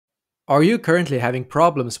Are you currently having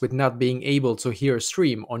problems with not being able to hear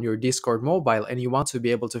stream on your Discord mobile and you want to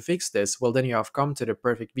be able to fix this? Well, then you have come to the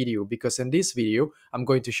perfect video, because in this video, I'm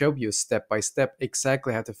going to show you step by step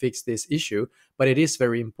exactly how to fix this issue. But it is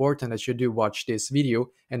very important that you do watch this video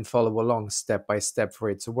and follow along step by step for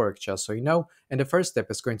it to work, just so you know. And the first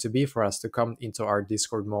step is going to be for us to come into our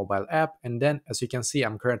Discord mobile app. And then, as you can see,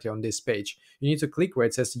 I'm currently on this page. You need to click where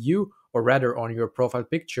it says you, or rather on your profile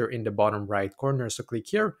picture in the bottom right corner. So click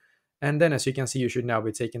here. And then, as you can see, you should now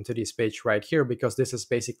be taken to this page right here, because this is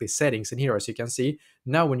basically settings in here. As you can see,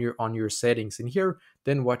 now when you're on your settings in here,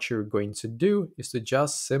 then what you're going to do is to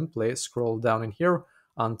just simply scroll down in here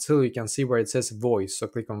until you can see where it says voice. So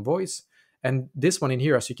click on voice. And this one in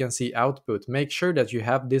here, as you can see, output, make sure that you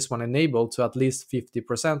have this one enabled to at least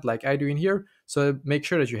 50% like I do in here. So make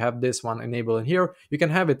sure that you have this one enabled in here. You can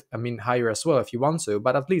have it, higher as well if you want to,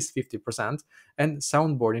 but at least 50%. And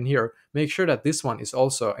soundboard in here, make sure that this one is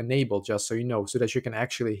also enabled, just so you know, so that you can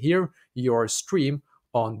actually hear your stream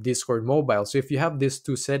on Discord mobile. So if you have these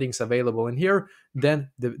two settings available in here, then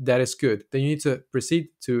that is good. Then you need to proceed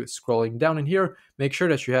to scrolling down in here, make sure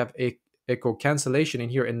that you have a echo cancellation in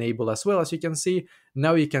here enabled as well. As you can see,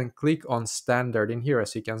 now you can click on standard in here,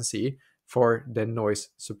 as you can see, for the noise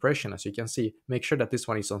suppression. As you can see, make sure that this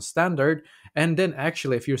one is on standard. And then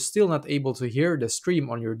actually, if you're still not able to hear the stream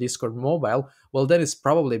on your Discord mobile, well, then it's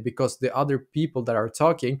probably because the other people that are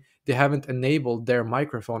talking, they haven't enabled their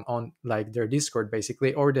microphone on like their Discord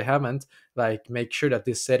basically, or they haven't like make sure that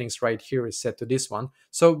this settings right here is set to this one.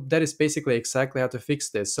 So that is basically exactly how to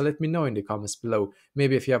fix this. So let me know in the comments below,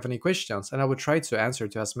 maybe if you have any questions, and I will try to answer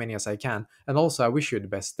to as many as I can. And also, I wish you the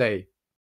best day.